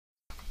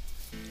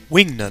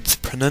Wingnuts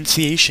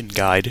Pronunciation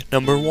Guide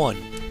Number 1.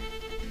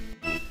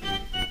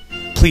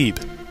 Plebe,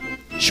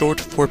 short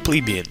for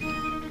plebeian.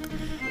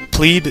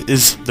 Plebe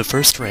is the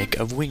first rank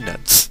of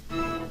wingnuts.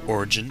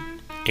 Origin,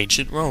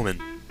 ancient Roman.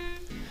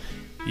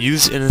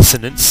 Used in a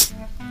sentence,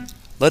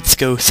 let's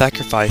go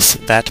sacrifice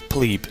that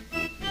plebe.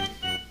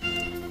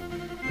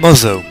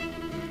 Muzzo,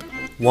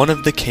 one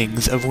of the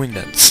kings of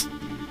wingnuts.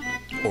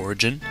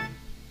 Origin,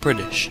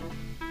 British.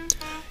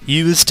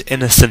 Used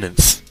in a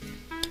sentence,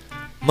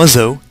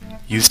 Muzzo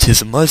used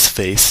his muzz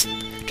face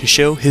to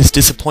show his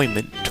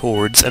disappointment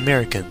towards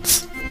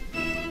Americans.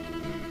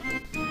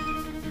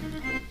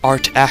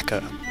 Art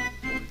Aka,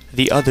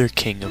 the other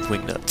king of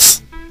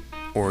wingnuts.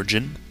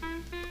 Origin,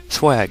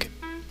 swag.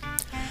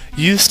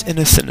 Used in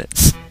a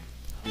sentence,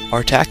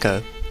 Art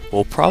Aka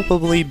will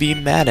probably be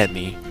mad at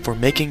me for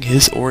making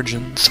his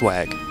origin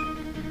swag.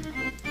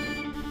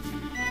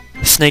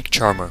 Snake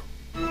charmer.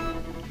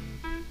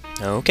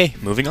 Okay,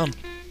 moving on.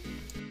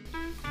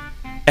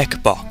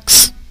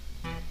 Ekbox.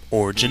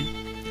 Origin,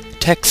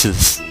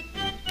 Texas.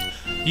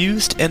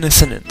 Used in a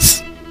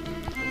sentence,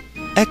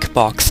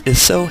 Ekbox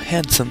is so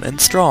handsome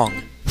and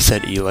strong,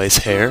 said Eli's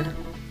hare.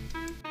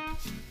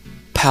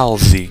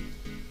 Palsy,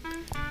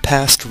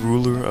 past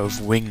ruler of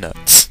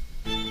wingnuts.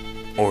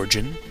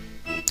 Origin,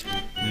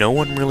 no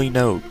one really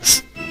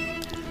knows.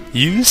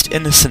 Used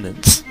in a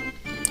sentence,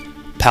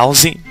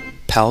 palsy,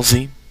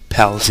 palsy,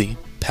 palsy,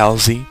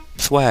 palsy,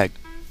 swag.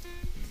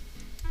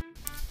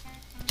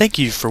 Thank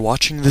you for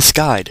watching this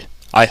guide.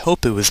 I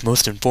hope it was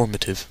most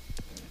informative.